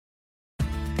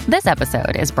This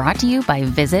episode is brought to you by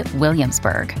Visit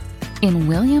Williamsburg. In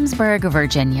Williamsburg,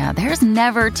 Virginia, there's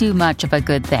never too much of a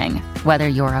good thing. Whether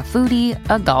you're a foodie,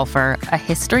 a golfer, a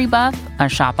history buff, a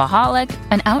shopaholic,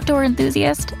 an outdoor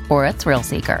enthusiast, or a thrill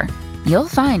seeker, you'll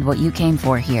find what you came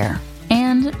for here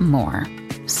and more.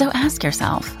 So ask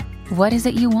yourself, what is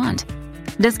it you want?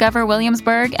 Discover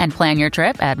Williamsburg and plan your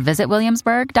trip at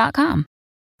visitwilliamsburg.com.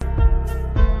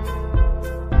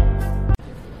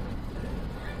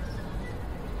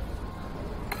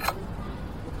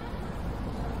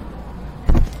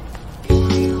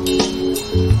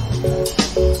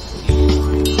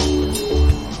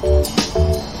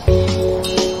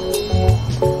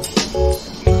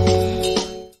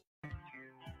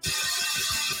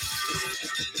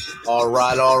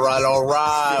 All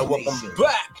right. Welcome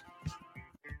back.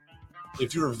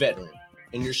 If you're a veteran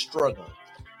and you're struggling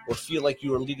or feel like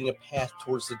you are leading a path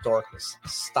towards the darkness,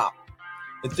 stop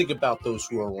and think about those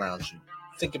who are around you.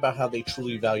 Think about how they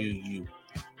truly value you,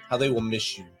 how they will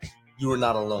miss you. You are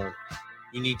not alone.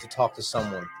 You need to talk to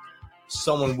someone.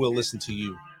 Someone will listen to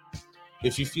you.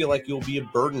 If you feel like you'll be a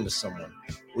burden to someone,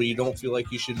 or you don't feel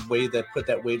like you should put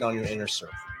that weight on your inner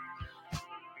circle,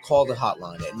 call the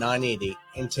hotline at 988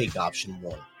 and take option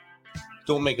 1.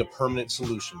 Don't make a permanent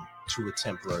solution to a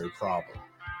temporary problem.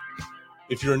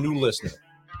 If you're a new listener,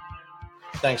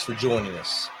 thanks for joining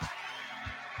us.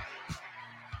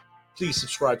 Please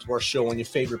subscribe to our show on your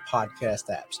favorite podcast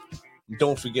apps. And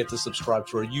don't forget to subscribe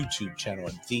to our YouTube channel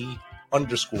at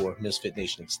 _Misfit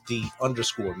Nation. It's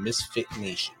 _Misfit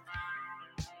Nation.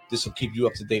 This will keep you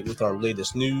up to date with our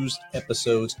latest news,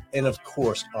 episodes, and of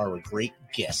course, our great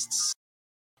guests.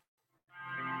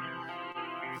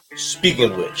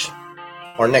 Speaking of which,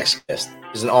 our next guest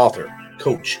is an author,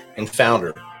 coach, and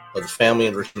founder of the Family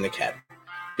Enrichment Academy.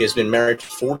 He has been married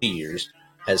for 40 years,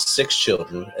 has 6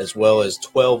 children, as well as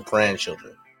 12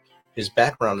 grandchildren. His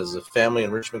background as a family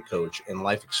enrichment coach and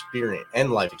life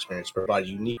experience provide a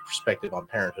unique perspective on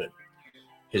parenthood.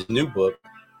 His new book,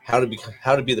 How to Be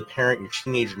the Parent Your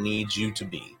Teenager Needs You to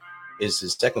Be, is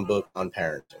his second book on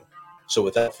parenting. So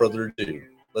without further ado,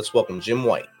 let's welcome Jim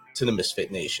White to the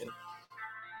Misfit Nation.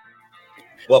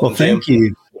 Welcome, well, thank Jim.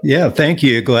 you. Yeah, thank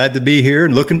you. Glad to be here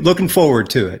and looking forward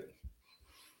to it.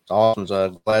 It's awesome. So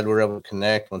I'm glad we're able to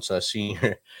connect. Once I see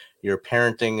your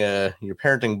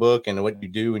parenting book and what you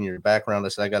do and your background,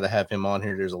 I got to have him on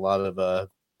here. There's a lot of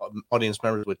audience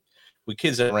members with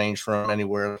kids that range from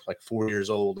anywhere like 4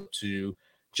 years old to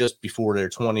just before their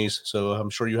 20s. So I'm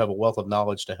sure you have a wealth of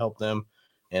knowledge to help them.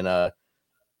 And I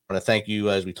want to thank you,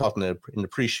 as we talked in the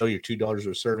pre-show. Your 2 daughters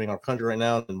are serving our country right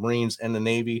now in the Marines and the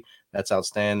Navy. That's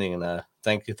outstanding. And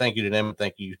thank you to them. And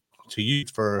thank you to you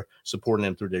for supporting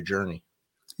them through their journey.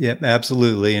 Yep,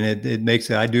 absolutely. And it makes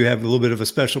it, I do have a little bit of a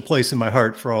special place in my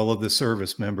heart for all of the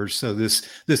service members. So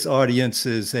this audience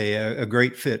is a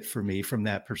great fit for me from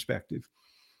that perspective.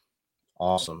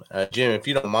 Awesome. Jim, if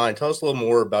you don't mind, tell us a little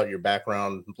more about your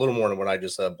background, a little more than what I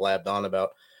just blabbed on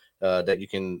about, that you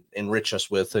can enrich us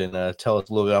with, and tell us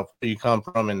a little bit about where you come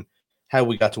from and how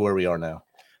we got to where we are now.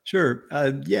 Sure.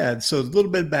 So a little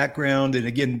bit of background. And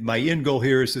again, my end goal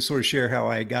here is to sort of share how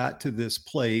I got to this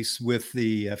place with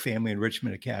the Family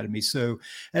Enrichment Academy. So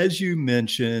as you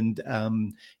mentioned,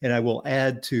 and I will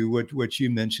add to what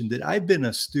you mentioned, that I've been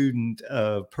a student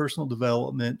of personal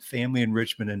development, family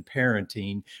enrichment, and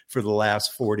parenting for the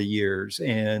last 40 years.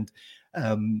 And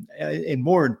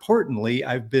more importantly,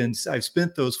 I've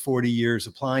spent those 40 years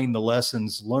applying the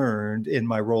lessons learned in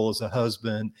my role as a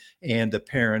husband and a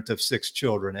parent of 6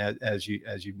 children, as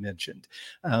you mentioned.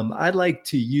 I like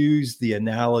to use the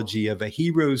analogy of a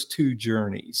hero's 2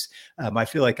 journeys. I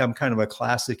feel like I'm kind of a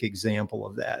classic example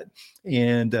of that.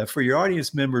 And for your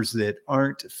audience members that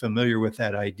aren't familiar with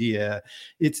that idea,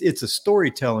 it's a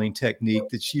storytelling technique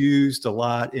that's used a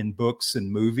lot in books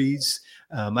and movies.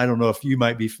 I don't know if you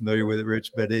might be familiar with it,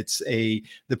 Rich, but the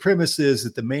premise is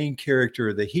that the main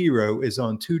character, the hero, is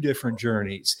on 2 different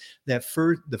journeys. The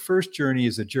first journey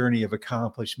is a journey of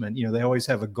accomplishment. They always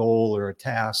have a goal or a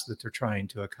task that they're trying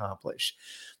to accomplish.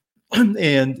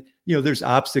 And, there's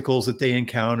obstacles that they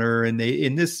encounter, and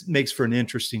this makes for an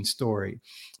interesting story.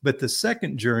 But the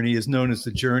second journey is known as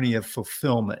the journey of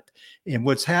fulfillment. And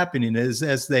what's happening is,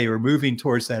 as they are moving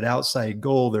towards that outside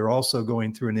goal, they're also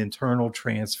going through an internal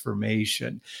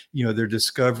transformation. They're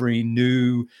discovering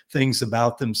new things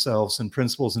about themselves and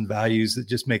principles and values that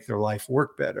just make their life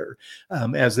work better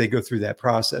as they go through that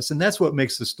process. And that's what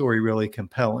makes the story really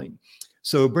compelling.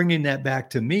 So bringing that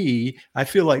back to me, I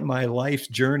feel like my life's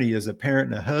journey as a parent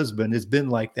and a husband has been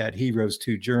like that hero's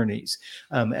 2 journeys.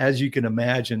 As you can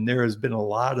imagine, there has been a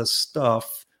lot of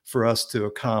stuff for us to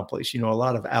accomplish. A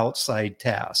lot of outside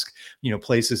tasks,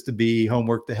 places to be,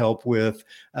 homework to help with,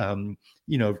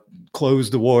 clothes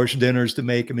to wash, dinners to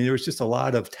make. I mean, there was just a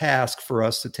lot of tasks for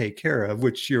us to take care of,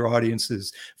 which your audience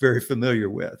is very familiar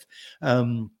with.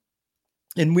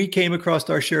 And we came across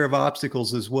our share of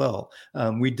obstacles as well.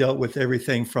 We dealt with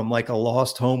everything from like a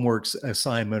lost homework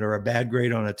assignment or a bad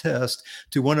grade on a test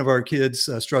to one of our kids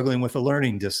struggling with a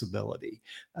learning disability.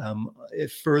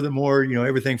 Furthermore,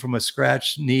 everything from a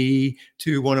scratched knee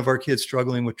to one of our kids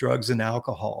struggling with drugs and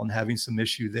alcohol and having some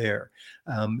issue there.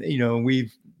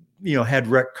 We've had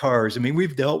wrecked cars. I mean,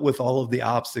 we've dealt with all of the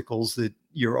obstacles that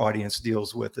your audience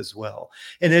deals with as well.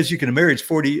 And as you can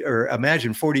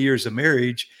imagine 40 years of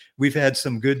marriage, we've had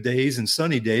some good days and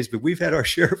sunny days, but we've had our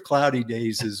share of cloudy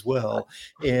days as well.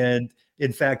 And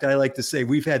in fact, I like to say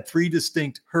we've had 3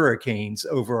 distinct hurricanes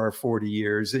over our 40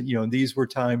 years. And, these were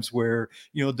times where,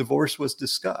 divorce was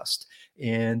discussed.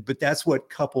 But that's what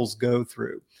couples go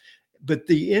through. But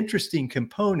the interesting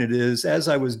component is, as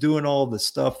I was doing all the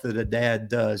stuff that a dad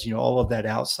does, all of that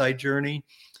outside journey,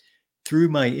 through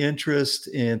my interest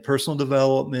in personal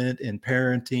development and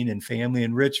parenting and family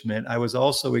enrichment, I was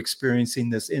also experiencing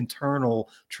this internal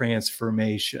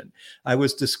transformation. I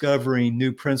was discovering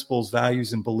new principles,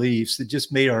 values, and beliefs that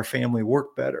just made our family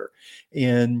work better.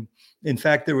 And in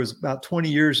fact, there was about 20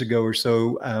 years ago or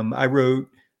so, I wrote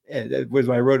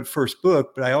the first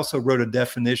book, but I also wrote a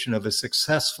definition of a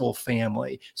successful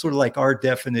family, sort of like our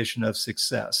definition of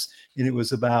success. And it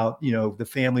was about, the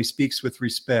family speaks with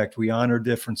respect. We honor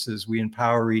differences. We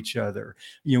empower each other.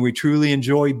 We truly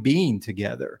enjoy being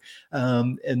together.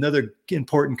 Another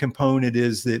important component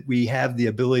is that we have the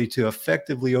ability to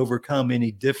effectively overcome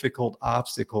any difficult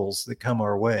obstacles that come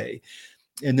our way.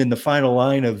 And then the final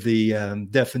line of the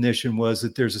definition was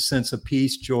that there's a sense of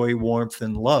peace, joy, warmth,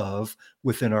 and love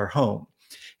within our home.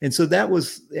 And so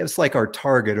it's like our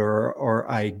target or our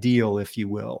ideal, if you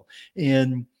will.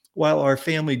 And while our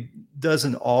family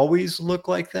doesn't always look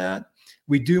like that,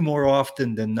 we do more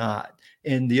often than not.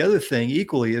 And the other thing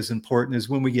equally as important is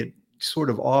when we get sort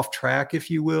of off track, if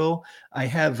you will, I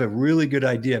have a really good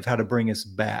idea of how to bring us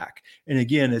back. And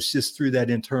again, it's just through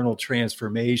that internal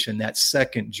transformation, that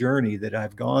second journey that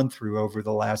I've gone through over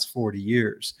the last 40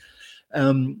 years.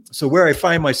 So where I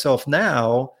find myself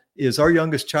now is our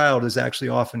youngest child is actually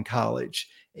off in college.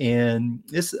 And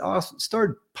this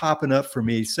started popping up for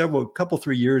me couple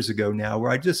 3 years ago now,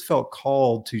 where I just felt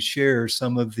called to share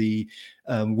some of the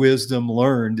wisdom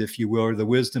learned, if you will, or the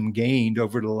wisdom gained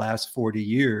over the last 40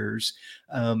 years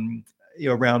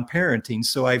around parenting.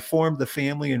 So I formed the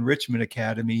Family Enrichment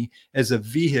Academy as a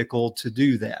vehicle to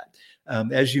do that.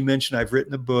 As you mentioned, I've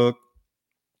written a book.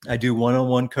 I do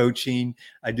one-on-one coaching.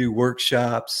 I do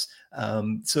workshops.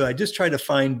 So I just try to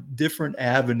find different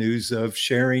avenues of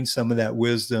sharing some of that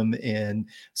wisdom and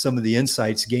some of the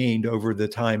insights gained over the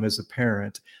time as a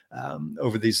parent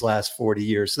over these last 40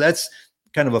 years. So that's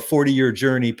kind of a 40-year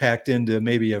journey packed into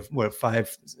maybe a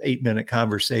 5-8 minute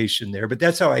conversation there. But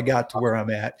that's how I got to where I'm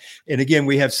at. And again,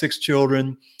 we have 6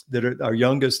 children. Our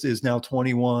youngest is now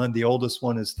 21. The oldest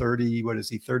one is 30. What is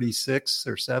he, 36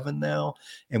 or 7 now?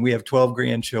 And we have 12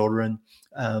 grandchildren.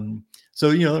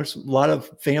 So, there's a lot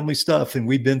of family stuff, and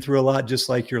we've been through a lot, just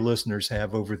like your listeners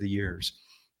have over the years.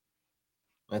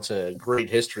 That's a great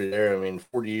history there. I mean,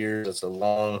 40 years, that's a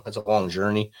long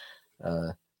journey.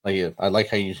 I like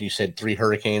how you said 3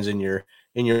 hurricanes in your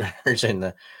marriage.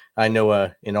 And I know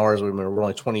in ours, we're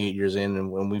only 28 years in, and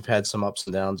when we've had some ups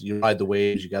and downs, you ride the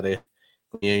waves.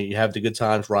 You have the good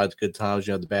times, ride the good times.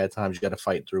 You have the bad times. You got to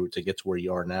fight through it to get to where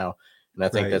you are now. And I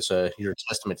think that's your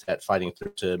testament to that, fighting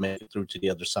through to make it through to the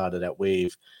other side of that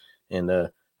wave. And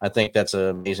I think that's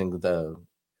amazing. The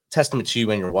testament to you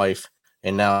and your wife.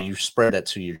 And now you spread that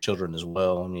to your children as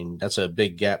well. I mean, that's a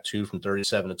big gap too, from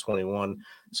 37 to 21.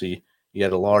 So you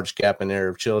got a large gap in there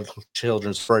of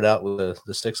children spread out with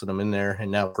the 6 of them in there.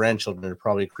 And now grandchildren are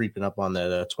probably creeping up on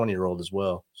that 20-year-old as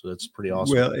well. So that's pretty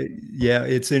awesome. Well, yeah,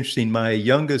 it's interesting. My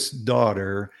youngest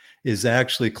daughter is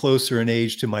actually closer in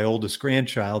age to my oldest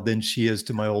grandchild than she is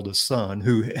to my oldest son,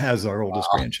 who has our oldest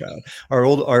grandchild. Our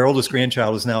oldest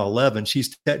grandchild is now 11.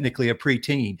 She's technically a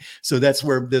preteen. So that's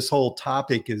where this whole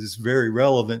topic is very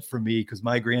relevant for me, because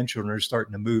my grandchildren are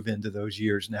starting to move into those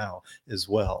years now as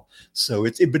well. So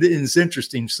but it is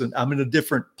interesting. So I'm in a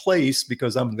different place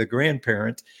because I'm the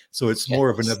grandparent. So it's more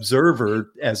of an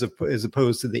observer as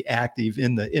opposed to the active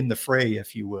in the fray,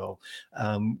 if you will,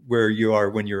 where you are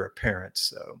when you're a parent.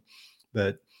 So.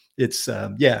 But it's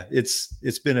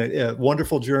been a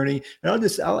wonderful journey.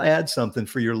 And I'll add something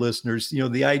for your listeners.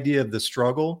 The idea of the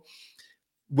struggle.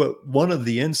 One of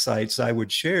the insights I would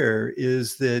share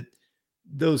is that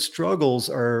those struggles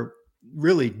are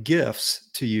really gifts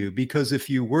to you, because if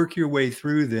you work your way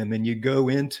through them and you go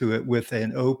into it with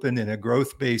an open and a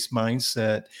growth-based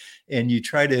mindset, and you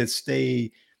try to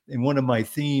stay, and one of my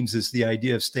themes is the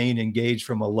idea of staying engaged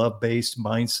from a love-based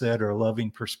mindset or a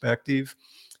loving perspective.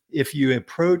 If you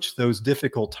approach those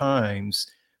difficult times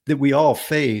that we all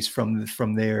face from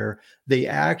there, they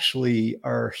actually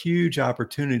are huge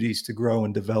opportunities to grow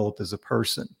and develop as a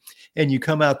person. And you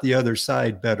come out the other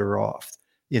side better off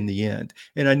in the end.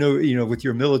 And I know, with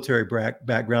your military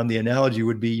background, the analogy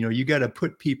would be, you got to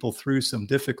put people through some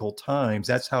difficult times.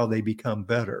 That's how they become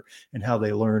better and how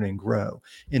they learn and grow.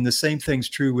 And the same thing's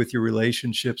true with your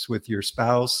relationships with your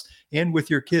spouse and with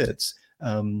your kids.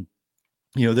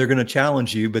 They're going to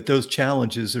challenge you, but those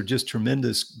challenges are just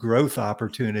tremendous growth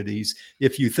opportunities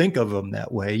if you think of them that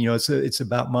way. It's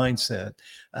about mindset.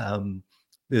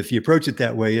 If you approach it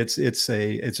that way, it's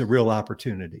a real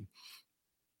opportunity.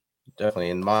 Definitely.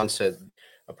 And mindset,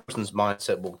 a person's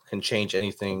mindset can change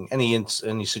anything,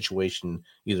 any situation,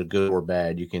 either good or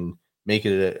bad. You can make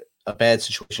it a bad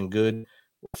situation good,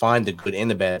 find the good in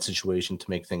the bad situation to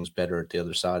make things better at the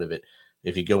other side of it.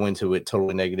 If you go into it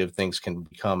totally negative, things can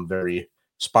become very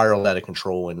spiral out of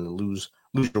control and lose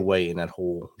your way in that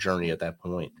whole journey at that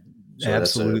point. So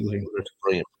absolutely, that's a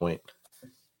brilliant point.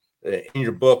 In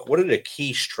your book, what are the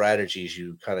key strategies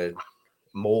you kind of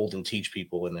mold and teach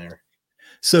people in there?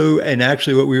 So, and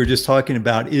actually what we were just talking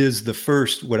about is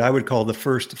what I would call the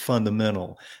first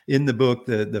fundamental. In the book,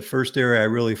 the first area I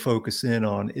really focus in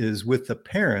on is with the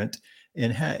parent,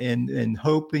 and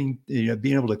hoping,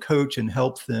 being able to coach and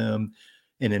help them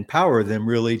and empower them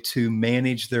really to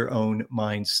manage their own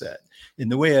mindset.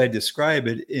 And the way I describe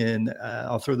it,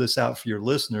 I'll throw this out for your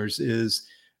listeners, is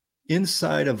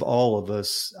inside of all of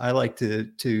us, I like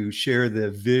to share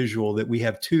the visual that we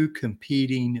have two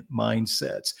competing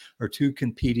mindsets or two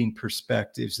competing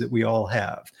perspectives that we all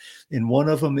have. And one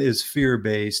of them is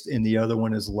fear-based and the other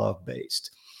one is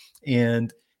love-based.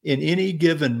 And in any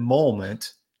given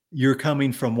moment, you're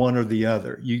coming from one or the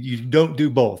other. You don't do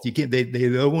both. You can't. They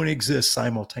don't exist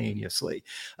simultaneously.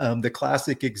 The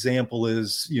classic example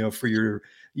is, for your,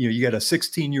 you got a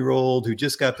 16-year-old who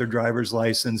just got their driver's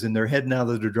license and they're heading out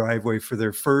of their driveway for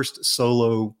their first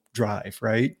solo drive,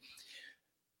 right?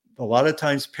 A lot of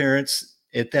times parents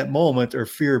at that moment are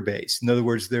fear-based. In other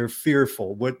words, they're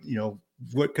fearful.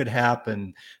 What could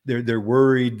happen? They're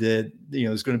worried that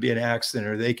there's going to be an accident,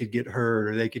 or they could get hurt,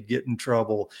 or they could get in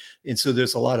trouble. And so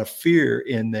there's a lot of fear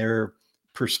in their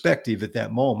perspective at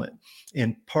that moment.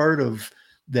 And part of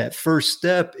that first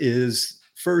step is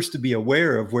first to be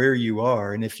aware of where you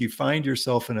are. And if you find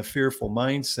yourself in a fearful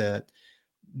mindset,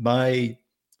 my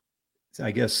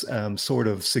sort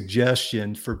of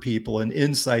suggestion for people, an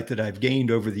insight that I've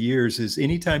gained over the years, is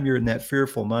anytime you're in that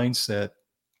fearful mindset,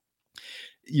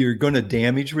 you're going to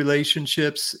damage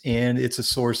relationships, and it's a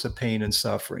source of pain and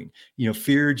suffering.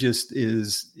 Fear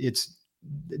it's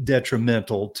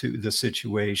detrimental to the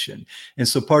situation. And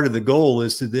so part of the goal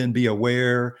is to then be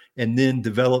aware and then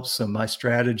develop some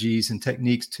strategies and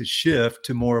techniques to shift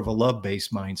to more of a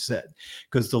love-based mindset,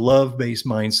 because the love-based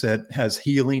mindset has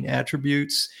healing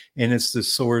attributes and it's the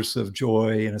source of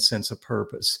joy and a sense of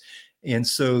purpose. And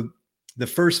so the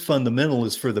first fundamental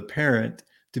is for the parent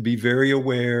to be very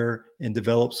aware and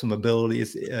develop some ability.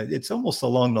 It's almost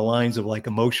along the lines of like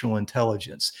emotional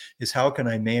intelligence, is how can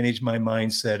I manage my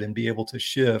mindset and be able to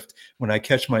shift when I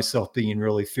catch myself being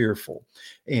really fearful,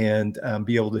 and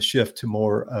be able to shift to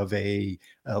more of a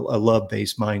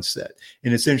love-based mindset.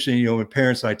 And it's interesting, when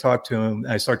parents, I talk to them,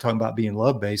 I start talking about being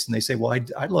love-based, and they say, well,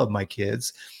 I love my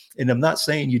kids. And I'm not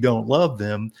saying you don't love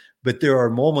them, but there are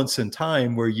moments in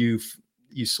time where you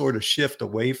sort of shift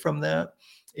away from that.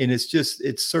 And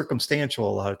it's circumstantial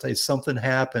a lot of times. Something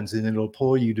happens and it'll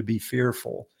pull you to be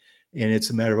fearful. And it's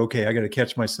a matter of, okay, I got to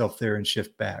catch myself there and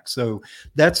shift back. So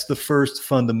that's the first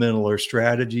fundamental, or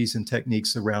strategies and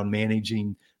techniques around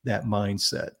managing that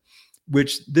mindset,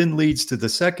 which then leads to the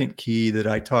second key that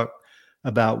I talk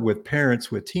about with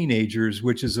parents, with teenagers,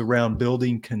 which is around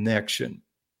building connection.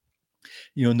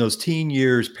 In those teen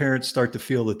years, parents start to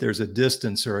feel that there's a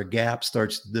distance or a gap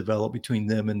starts to develop between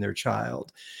them and their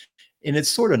child. And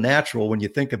it's sort of natural when you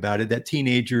think about it. That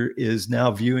teenager is now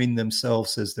viewing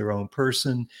themselves as their own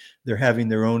person. They're having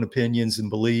their own opinions and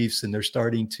beliefs, and they're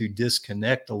starting to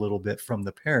disconnect a little bit from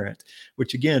the parent,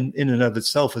 which again, in and of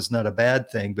itself is not a bad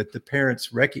thing, but the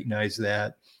parents recognize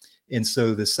that. And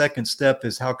so the second step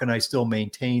is, how can I still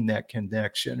maintain that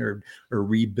connection, or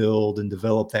rebuild and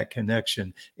develop that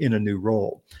connection in a new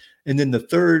role? And then the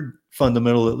third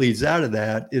fundamental that leads out of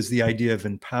that is the idea of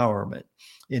empowerment.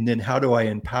 And then how do I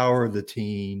empower the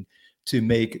teen to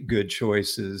make good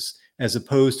choices as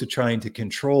opposed to trying to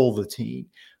control the teen.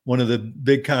 One of the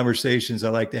big conversations I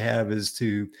like to have is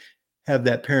to have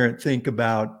that parent think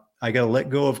about, I got to let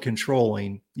go of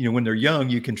controlling. When they're young,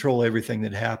 you control everything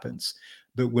that happens.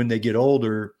 But when they get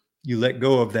older, you let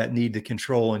go of that need to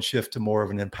control and shift to more of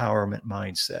an empowerment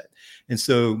mindset. And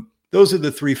so those are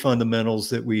the three fundamentals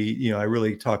that I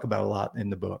really talk about a lot in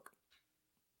the book.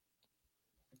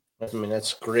 I mean,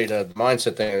 that's great.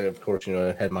 Mindset thing, of course,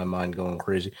 I had my mind going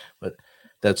crazy, but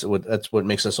that's what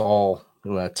makes us all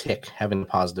tick, having a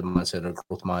positive mindset or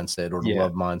growth mindset or the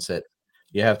love mindset.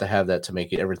 You have to have that to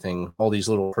make everything, all these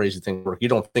little crazy things work. You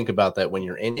don't think about that when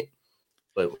you're in it,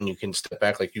 but when you can step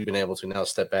back, like you've been able to now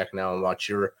step back now and watch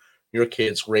your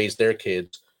kids raise their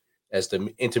kids as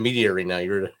the intermediary. Now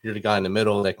you're the guy in the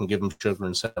middle that can give them sugar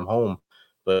and send them home,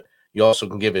 but you also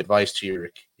can give advice to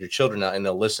your children now, and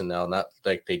they'll listen now. Not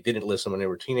like they didn't listen when they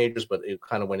were teenagers, but it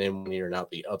kind of went in one ear and out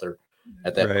the other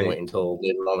at that point until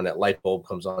later on when that light bulb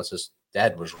comes on and says,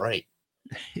 Dad was right.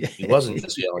 He wasn't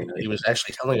just yelling. He was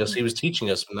actually telling us, he was teaching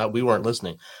us, but we weren't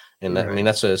listening. And I mean,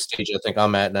 that's a stage I think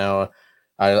I'm at now.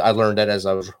 I learned that as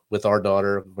I was with our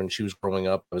daughter when she was growing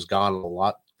up. I was gone a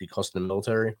lot because of the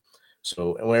military.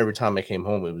 So every time I came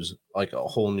home, it was like a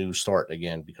whole new start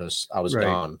again because I was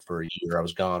gone for a year. I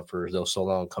was gone for so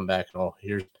long. Come back and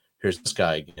here's this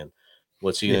guy again.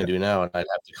 What's he going to do now? And I'd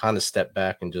have to kind of step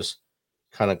back and just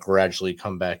kind of gradually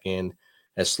come back in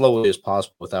as slowly as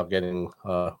possible without getting,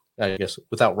 I guess,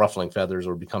 without ruffling feathers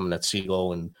or becoming that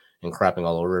seagull and crapping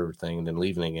all over everything and then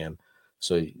leaving again.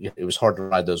 So it was hard to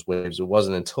ride those waves. It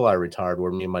wasn't until I retired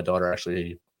where me and my daughter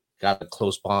actually got a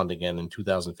close bond again in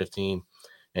 2015.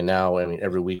 And now, I mean,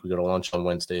 every week we go to lunch on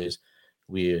Wednesdays.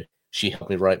 She helped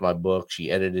me write my book.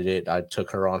 She edited it. I took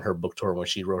her on her book tour when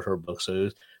she wrote her book. So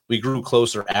we grew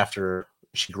closer after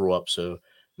she grew up. So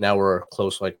now we're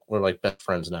close, we're like best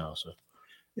friends now. So.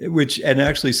 And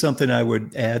actually something I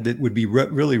would add that would be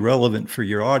really relevant for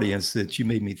your audience that you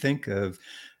made me think of.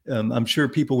 I'm sure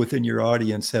people within your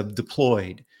audience have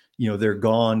deployed. They're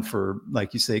gone for,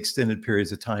 like you say, extended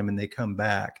periods of time and they come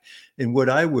back. And what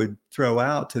I would throw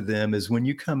out to them is when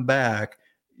you come back,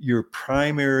 your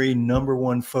primary number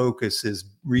one focus is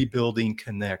rebuilding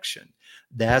connection.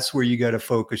 That's where you got to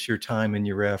focus your time and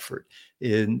your effort.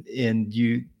 And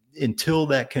you, until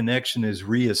that connection is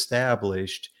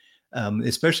reestablished,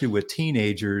 especially with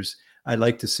teenagers, I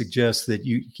like to suggest that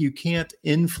you can't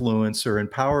influence or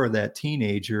empower that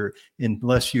teenager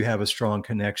unless you have a strong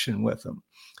connection with them.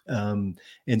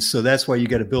 And so that's why you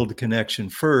got to build the connection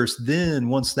first. Then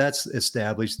once that's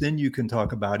established, then you can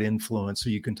talk about influence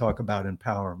or you can talk about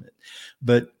empowerment.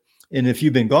 And if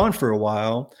you've been gone for a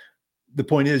while, the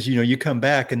point is, you come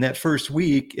back and that first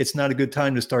week, it's not a good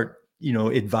time to start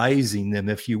advising them,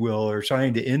 if you will, or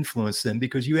trying to influence them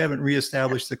because you haven't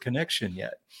reestablished the connection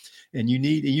yet. And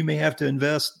you may have to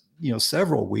invest,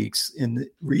 several weeks in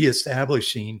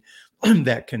reestablishing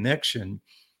that connection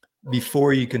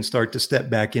before you can start to step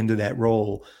back into that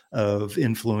role of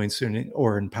influencing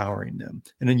or empowering them.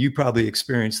 And then you probably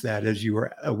experienced that as you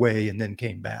were away and then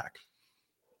came back.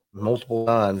 Multiple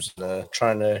times,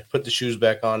 trying to put the shoes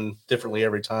back on differently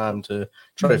every time to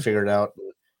try to figure it out.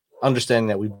 Understanding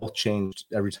that we both changed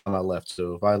every time I left.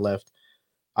 So if I left,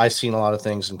 I seen a lot of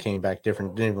things and came back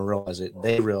different, didn't even realize it.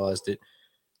 They realized it,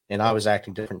 and I was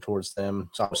acting different towards them.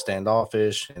 So I was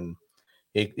standoffish, and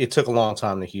it took a long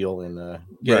time to heal and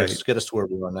get us to where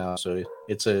we are now. So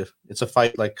it's a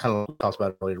fight, like kind of talked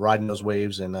about earlier, riding those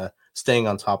waves and staying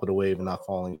on top of the wave and not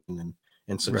falling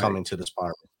and succumbing to the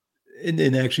spiral. And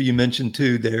actually, you mentioned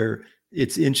too there,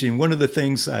 it's interesting. One of the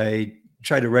things I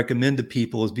try to recommend to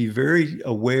people is be very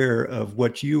aware of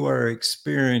what you are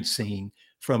experiencing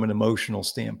from an emotional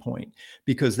standpoint,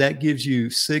 because that gives you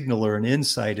signal or an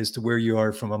insight as to where you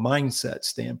are from a mindset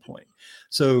standpoint.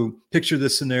 So picture the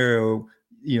scenario,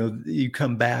 you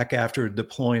come back after a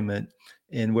deployment,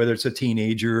 and whether it's a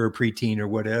teenager or preteen or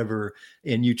whatever,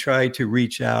 and you try to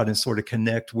reach out and sort of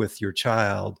connect with your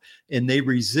child, and they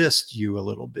resist you a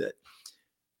little bit.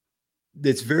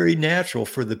 It's very natural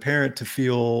for the parent to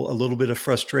feel a little bit of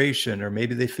frustration, or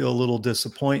maybe they feel a little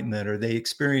disappointment, or they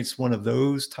experience one of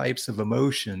those types of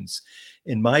emotions.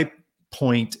 And my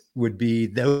point would be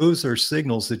those are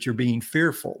signals that you're being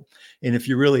fearful. And if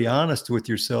you're really honest with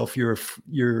yourself,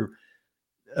 you're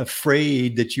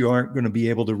afraid that you aren't going to be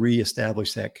able to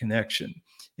reestablish that connection.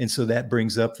 And so that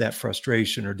brings up that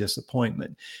frustration or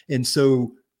disappointment. And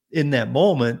so in that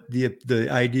moment, the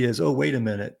idea is, oh, wait a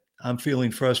minute, I'm feeling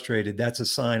frustrated. That's a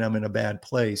sign I'm in a bad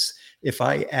place. If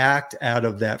I act out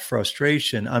of that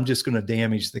frustration, I'm just going to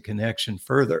damage the connection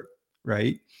further,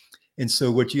 right? And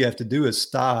so what you have to do is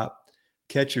stop,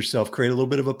 catch yourself, create a little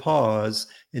bit of a pause,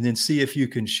 and then see if you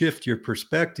can shift your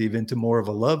perspective into more of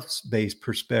a love-based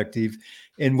perspective.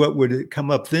 And what would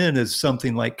come up then is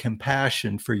something like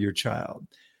compassion for your child.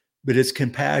 But it's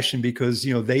compassion because,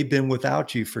 they've been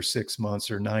without you for 6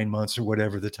 months or 9 months or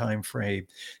whatever the time frame.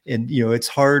 And, it's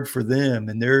hard for them,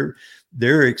 and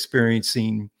they're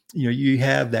experiencing, you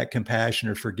have that compassion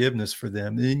or forgiveness for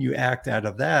them. And then you act out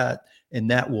of that, and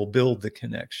that will build the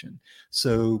connection.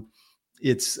 So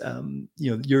it's,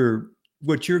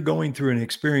 what you're going through and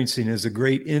experiencing is a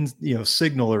great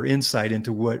signal or insight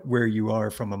into where you are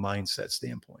from a mindset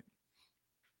standpoint.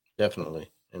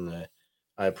 Definitely. And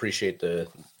I appreciate the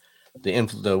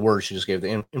words you just gave,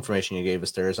 the information you gave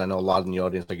us there. As I know a lot in the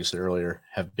audience, like you said earlier,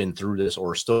 have been through this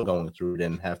or still going through it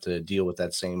and have to deal with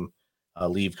that same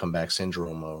leave come back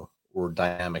syndrome or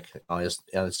dynamic as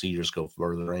the years go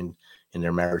further in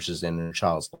their marriages and their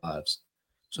child's lives.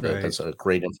 So Right. That's a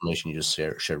great information you just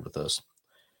shared with us.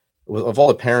 Of all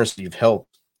the parents that you've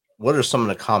helped, what are some of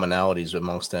the commonalities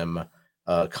amongst them,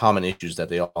 common issues that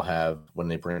they all have when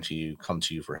they come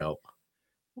to you for help?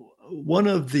 One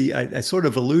of the, I sort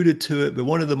of alluded to it, but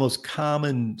one of the most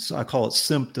common, I call it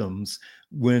symptoms,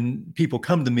 when people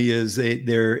come to me is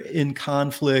they're in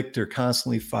conflict or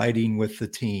constantly fighting with the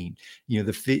teen.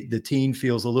 The teen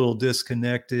feels a little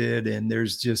disconnected, and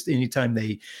there's just, anytime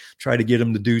they try to get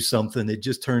them to do something, it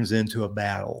just turns into a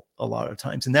battle a lot of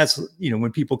times. And that's,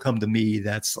 when people come to me,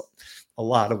 that's a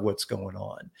lot of what's going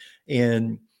on.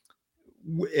 And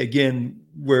again,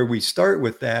 where we start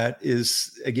with that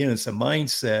is, again, it's a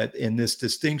mindset and this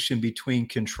distinction between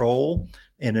control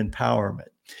and empowerment.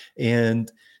 And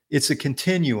it's a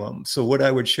continuum. So what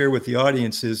I would share with the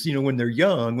audience is, when they're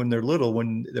young, when they're little,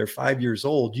 when they're 5 years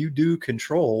old, you do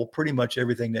control pretty much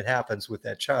everything that happens with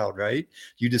that child, right?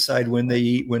 You decide when they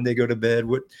eat, when they go to bed,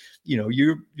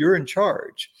 you're in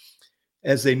charge.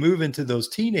 As they move into those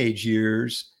teenage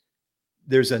years,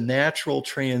 there's a natural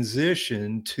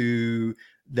transition to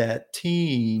that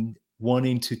teen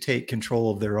wanting to take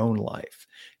control of their own life.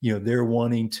 They're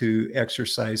wanting to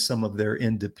exercise some of their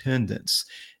independence.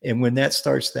 And when that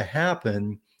starts to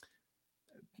happen,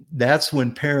 that's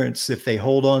when parents, if they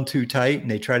hold on too tight and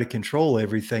they try to control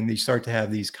everything, they start to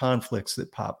have these conflicts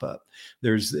that pop up.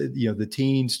 There's, the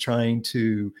teens trying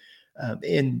to,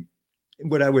 and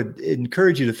what I would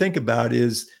encourage you to think about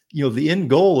is, the end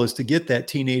goal is to get that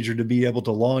teenager to be able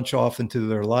to launch off into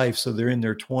their life. So they're in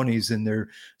their 20s and they're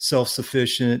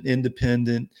self-sufficient,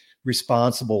 independent,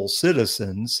 responsible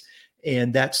citizens.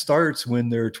 And that starts when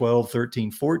they're 12,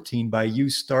 13, 14, by you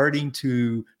starting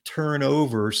to turn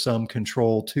over some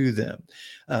control to them.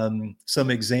 Some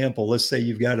example, let's say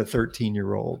you've got a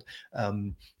 13-year-old,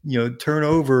 turn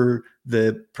over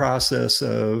the process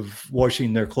of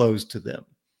washing their clothes to them.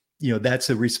 That's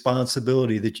a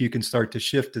responsibility that you can start to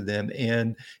shift to them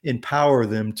and empower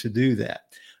them to do that.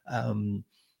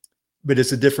 But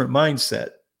it's a different mindset.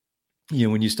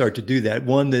 When you start to do that,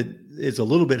 one that is a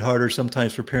little bit harder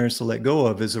sometimes for parents to let go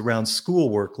of is around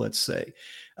schoolwork, let's say.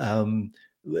 Turn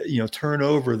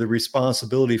over the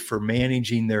responsibility for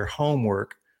managing their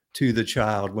homework to the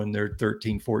child when they're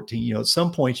 13, 14. At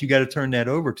some point you got to turn that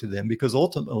over to them, because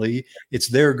ultimately it's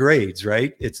their grades,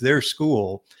 right? It's their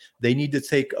school. They need to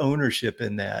take ownership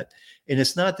in that. And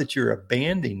it's not that you're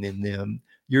abandoning them.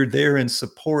 You're there in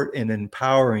support and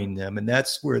empowering them. And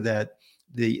that's where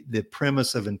the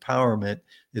premise of empowerment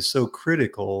is so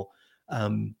critical,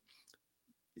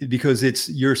 because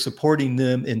you're supporting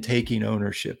them and taking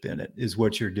ownership in it is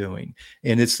what you're doing.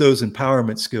 And it's those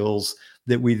empowerment skills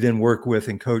that we then work with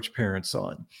and coach parents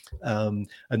on.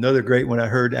 Another great one I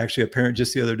heard, actually, a parent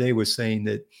just the other day was saying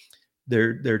that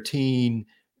their teen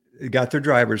got their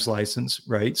driver's license,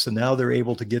 right? So now they're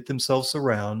able to get themselves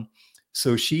around.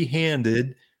 So she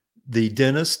handed the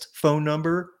dentist phone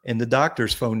number and the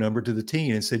doctor's phone number to the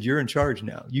teen and said, "You're in charge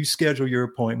now. You schedule your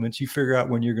appointments. You figure out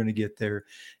when you're going to get there."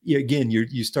 Again,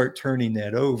 you start turning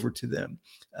that over to them.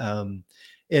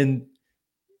 And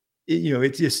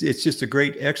it's just a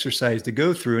great exercise to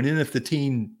go through. And then if the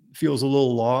teen feels a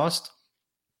little lost,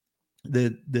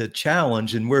 the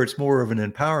challenge, and where it's more of an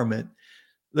empowerment,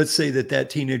 let's say that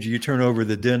teenager, you turn over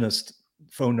the dentist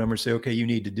phone number, say, "Okay, you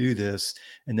need to do this."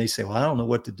 And they say, "Well, I don't know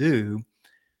what to do."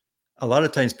 A lot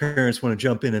of times parents want to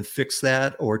jump in and fix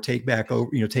that or take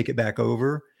it back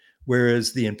over.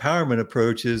 Whereas the empowerment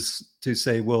approach is to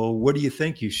say, "Well, what do you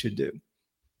think you should do?"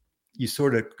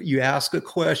 You ask a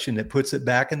question that puts it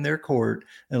back in their court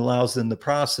and allows them to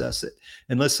process it.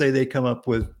 And let's say they come up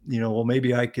with, "Well,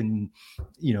 maybe I can,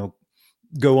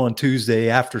 go on Tuesday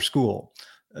after school."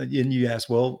 And you ask,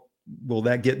 "Well, will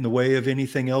that get in the way of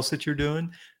anything else that you're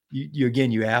doing?"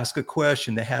 you ask a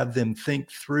question to have them think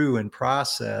through and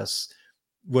process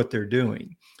what they're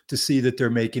doing, to see that they're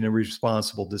making a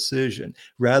responsible decision.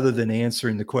 Rather than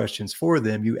answering the questions for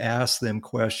them, you ask them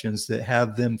questions that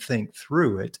have them think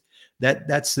through it.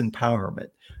 That's empowerment.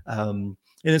 And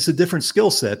it's a different skill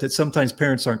set that sometimes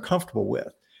parents aren't comfortable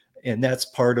with. And that's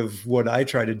part of what I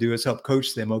try to do, is help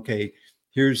coach them. Okay,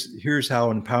 here's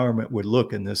how empowerment would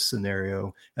look in this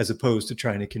scenario, as opposed to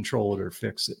trying to control it or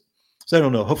fix it. So I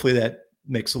don't know. Hopefully that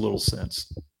makes a little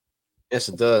sense. Yes,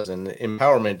 it does. And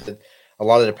empowerment, that a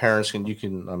lot of the parents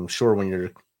I'm sure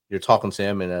when you're talking to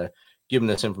them and giving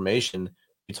this information,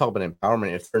 you talk about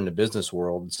empowerment. If they're in the business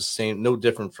world, it's the same, no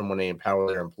different from when they empower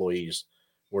their employees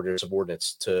or their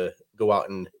subordinates to go out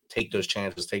and take those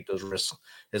chances, take those risks,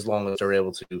 as long as they're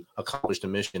able to accomplish the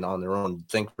mission on their own,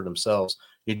 think for themselves.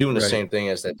 You're doing the same thing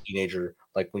as that teenager,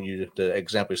 like when the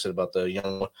example you said about the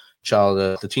young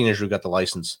child, the teenager who got the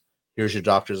license. Here's your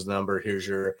doctor's number. Here's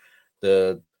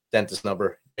the dentist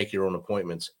number. Make your own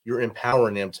appointments. You're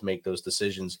empowering them to make those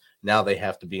decisions. Now they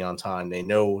have to be on time. They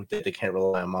know that they can't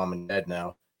rely on mom and dad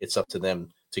now. It's up to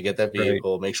them to get that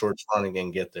vehicle, make sure it's running,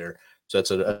 and get there. So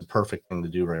that's a perfect thing to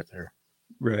do right there.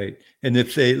 Right. And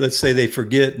if let's say they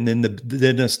forget, and then the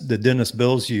dentist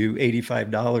bills you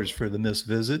 $85 for the missed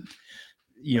visit,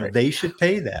 they should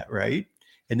pay that, right?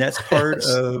 And that's part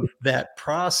of that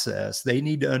process. They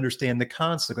need to understand the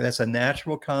consequence. That's a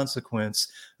natural consequence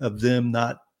of them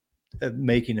not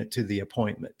making it to the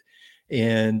appointment.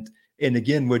 And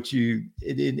again,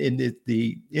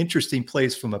 the interesting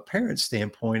place from a parent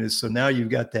standpoint is, so now you've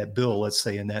got that bill, let's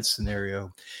say in that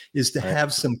scenario, is to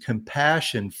have some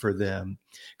compassion for them.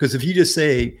 Because if you just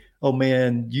say, oh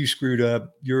man, you screwed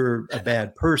up, you're a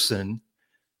bad person,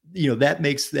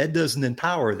 that doesn't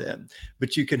empower them.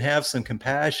 But you can have some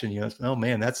compassion, oh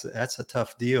man, that's a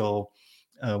tough deal.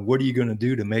 What are you going to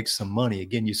do to make some money?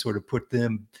 Again, you sort of put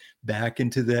them back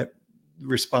into that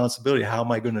responsibility. How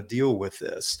am I going to deal with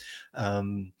this?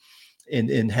 And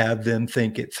have them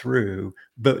think it through,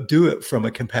 but do it from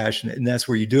a compassionate, and that's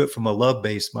where you do it from a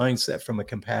love-based mindset, from a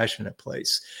compassionate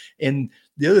place. And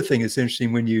the other thing that's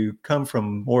interesting, when you come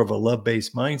from more of a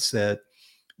love-based mindset,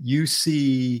 you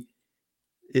see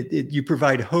you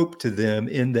provide hope to them,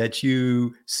 in that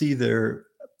you see the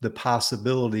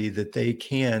possibility that they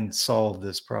can solve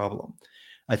this problem.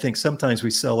 I think sometimes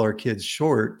we sell our kids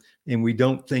short, and we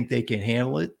don't think they can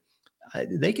handle it.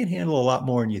 They can handle a lot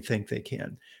more than you think they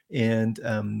can. And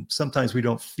sometimes we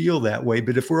don't feel that way,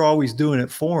 but if we're always doing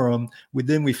it for them,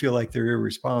 then we feel like they're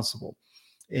irresponsible.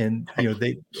 And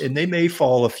they may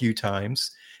fall a few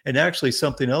times. And actually,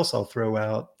 something else I'll throw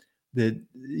out, that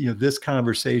this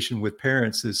conversation with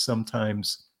parents is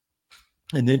sometimes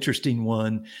an interesting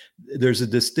one. There's a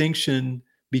distinction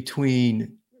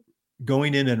between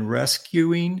going in and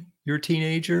rescuing your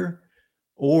teenager,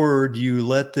 or do you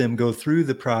let them go through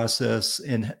the process,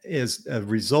 and as a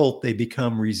result, they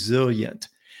become resilient?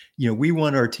 We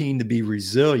want our teen to be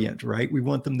resilient, right? We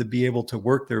want them to be able to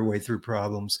work their way through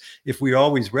problems. If we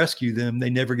always rescue them, they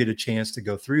never get a chance to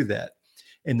go through that.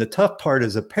 And the tough part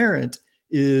as a parent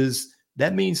is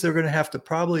that means they're going to have to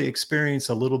probably experience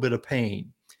a little bit of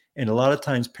pain. And a lot of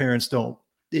times parents don't,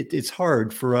 it's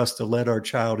hard for us to let our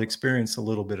child experience a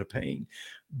little bit of pain,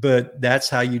 but that's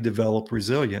how you develop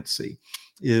resiliency,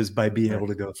 is by being able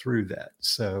to go through that.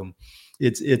 So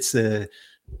it's a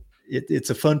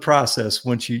fun process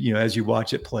once as you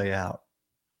watch it play out.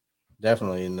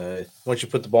 Definitely. And once you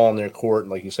put the ball in their court,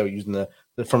 like you said, using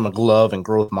from a glove and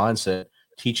growth mindset,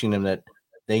 teaching them that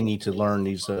they need to learn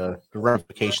these the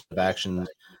ramifications of actions.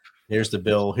 Here's the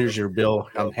bill. Here's your bill.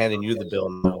 I'm handing you the bill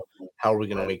now. How are we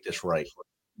going to make this right?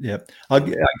 Yep. I'll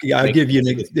give you I'll give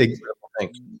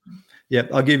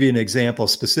you an example,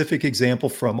 specific example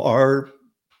from our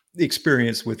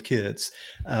experience with kids.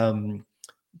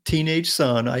 Teenage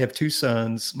son. I have two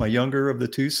sons. My younger of the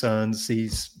two sons,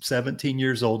 he's 17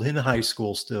 years old, in high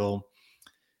school still.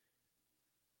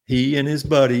 He and his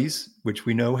buddies, which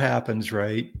we know happens,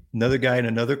 right? Another guy in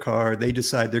another car, they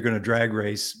decide they're going to drag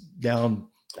race down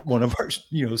one of our,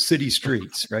 city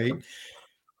streets, right?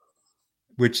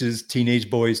 Which is, teenage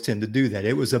boys tend to do that.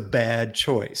 It was a bad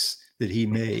choice that he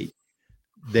made.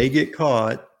 They get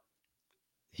caught.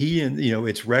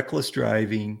 It's reckless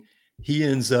driving. He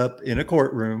ends up in a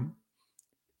courtroom.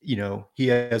 He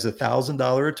has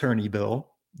 $1,000 attorney bill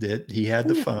that he had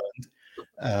to fund.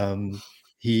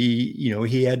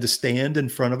 He had to stand in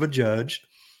front of a judge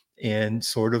and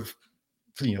sort of,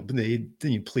 they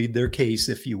plead their case,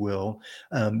 if you will.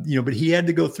 But he had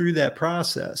to go through that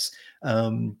process.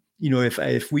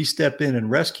 If we step in and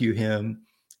rescue him,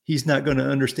 he's not going to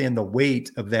understand the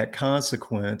weight of that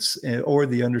consequence or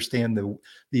understand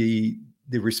the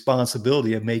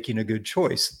responsibility of making a good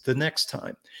choice the next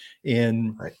time.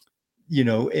 And, Right.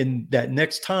 And that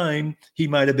next time he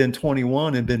might have been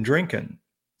 21 and been drinking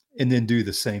and then do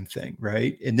the same thing.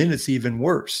 Right. And then it's even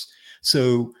worse.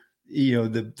 So,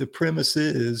 the premise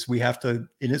is we have to,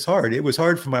 and it's hard. It was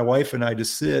hard for my wife and I to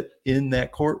sit in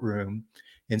that courtroom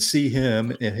and see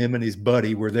him and his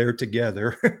buddy were there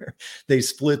together. They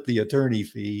split the attorney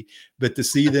fee, but to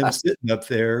see them sitting up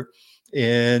there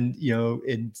and,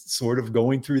 and sort of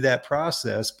going through that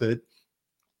process. But,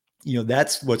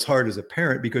 that's what's hard as a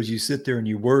parent, because you sit there and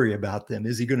you worry about them.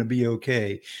 Is he going to be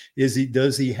okay?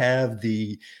 Does he have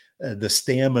the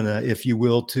stamina, if you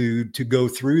will, to go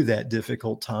through that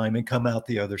difficult time and come out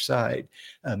the other side?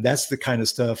 That's the kind of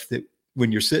stuff that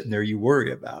when you're sitting there, you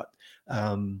worry about.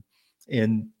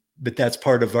 But that's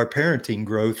part of our parenting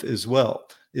growth as well,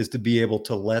 is to be able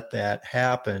to let that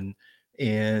happen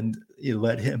and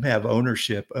let him have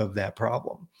ownership of that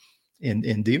problem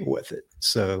and deal with it.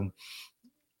 So.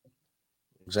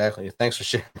 Exactly. Thanks for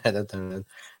sharing that.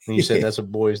 When you said that's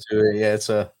what boys do, yeah, it's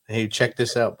hey, check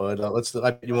this out, bud.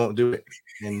 You won't do it,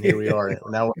 and here we are.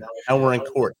 Now we're in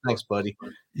court. Thanks, buddy.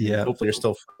 And Yeah. hopefully you're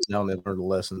still friends now, and they learned a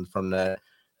lesson from that,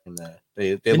 and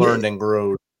they learned and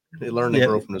grow. They learned and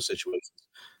grow from those situations.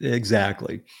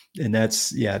 Exactly. And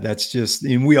that's just,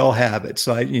 and we all have it.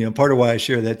 So part of why I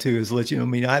share that too is to let you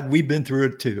know, we've been through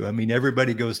it too.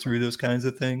 Everybody goes through those kinds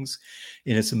of things,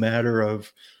 and it's a matter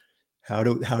of how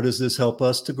does this help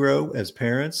us to grow as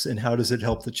parents, and how does it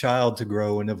help the child to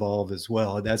grow and evolve as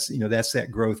well? And that's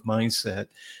that growth mindset.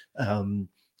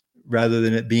 Rather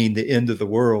than it being the end of the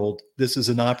world, this is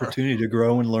an opportunity to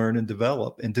grow and learn and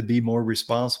develop and to be more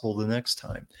responsible the next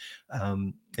time.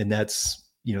 And that's,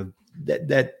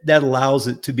 that allows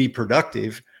it to be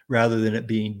productive rather than it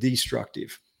being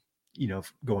destructive,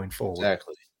 going forward.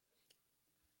 Exactly.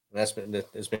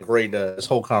 It's been great. This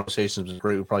whole conversation has been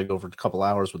great. We'll probably go for a couple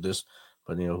hours with this,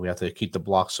 but we have to keep the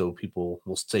block so people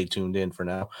will stay tuned in for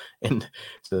now. And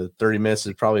so 30 minutes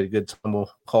is probably a good time. We'll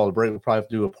call it a break. We'll probably have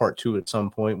to do a part 2 at some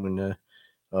point when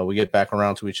we get back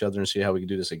around to each other and see how we can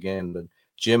do this again. But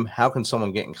Jim, how can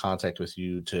someone get in contact with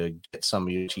you to get some of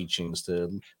your teachings,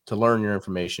 to learn your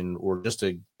information, or just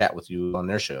to chat with you on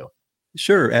their show?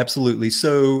 Sure, absolutely.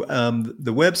 So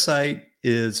the website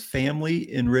is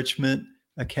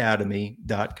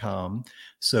familyenrichmentacademy.com.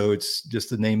 So it's just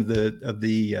the name of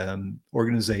the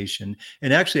organization.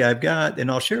 And actually, I've got, and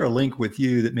I'll share a link with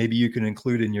you that maybe you can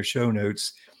include in your show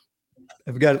notes.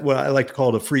 I've got what I like to call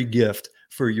it a free gift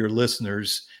for your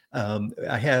listeners.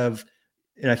 I have,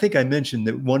 and I think I mentioned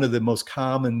that one of the most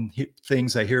common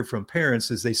things I hear from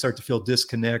parents is they start to feel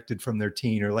disconnected from their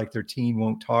teen, or like their teen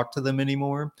won't talk to them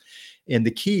anymore. And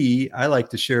the key I like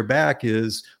to share back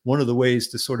is, one of the ways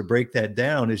to sort of break that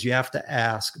down is you have to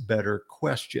ask better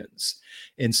questions.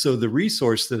 And so the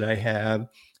resource that I have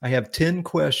 10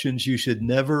 questions you should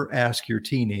never ask your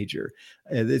teenager.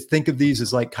 Think of these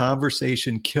as like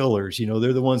conversation killers.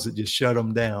 They're the ones that just shut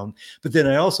them down. But then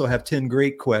I also have 10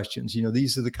 great questions.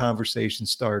 These are the conversation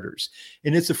starters.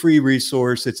 And it's a free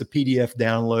resource. It's a PDF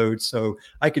download. So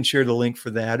I can share the link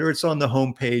for that, or it's on the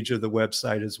homepage of the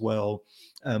website as well.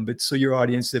 But so your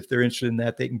audience, if they're interested in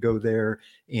that, they can go there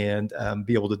and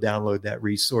be able to download that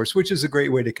resource, which is a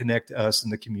great way to connect to us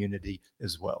and the community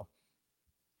as well.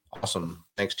 Awesome.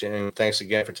 Thanks, Jim. Thanks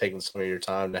again for taking some of your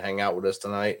time to hang out with us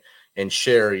tonight and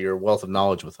share your wealth of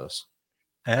knowledge with us.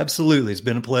 Absolutely. It's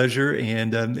been a pleasure.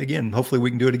 And again, hopefully we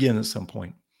can do it again at some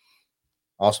point.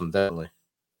 Awesome. Definitely.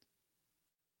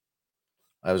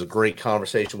 That was a great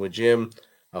conversation with Jim.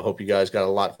 I hope you guys got a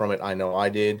lot from it. I know I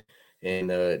did.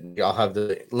 And I'll have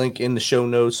the link in the show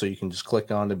notes, so you can just click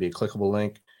on it. Be a clickable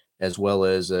link, as well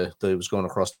as it was going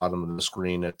across the bottom of the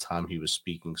screen at the time he was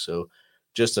speaking. So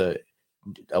just a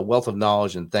wealth of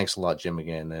knowledge, and thanks a lot, Jim,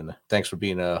 again. And thanks for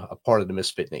being a part of the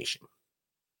Misfit Nation.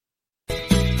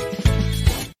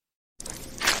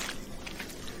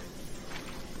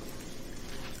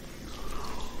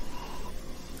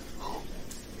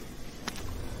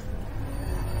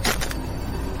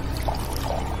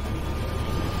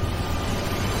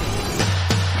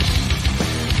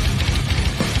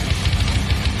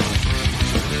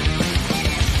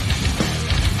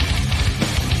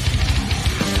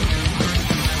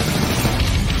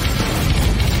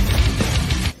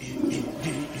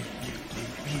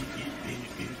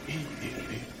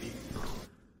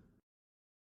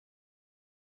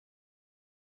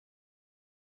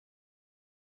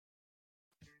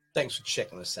 Thanks for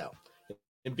checking us out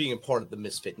and being a part of the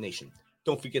Misfit Nation.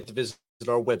 Don't forget to visit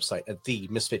our website at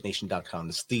themisfitnation.com.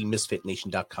 That's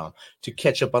themisfitnation.com to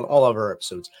catch up on all of our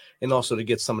episodes and also to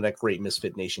get some of that great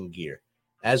Misfit Nation gear.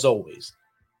 As always,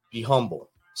 be humble,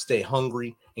 stay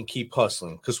hungry, and keep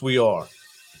hustling because we are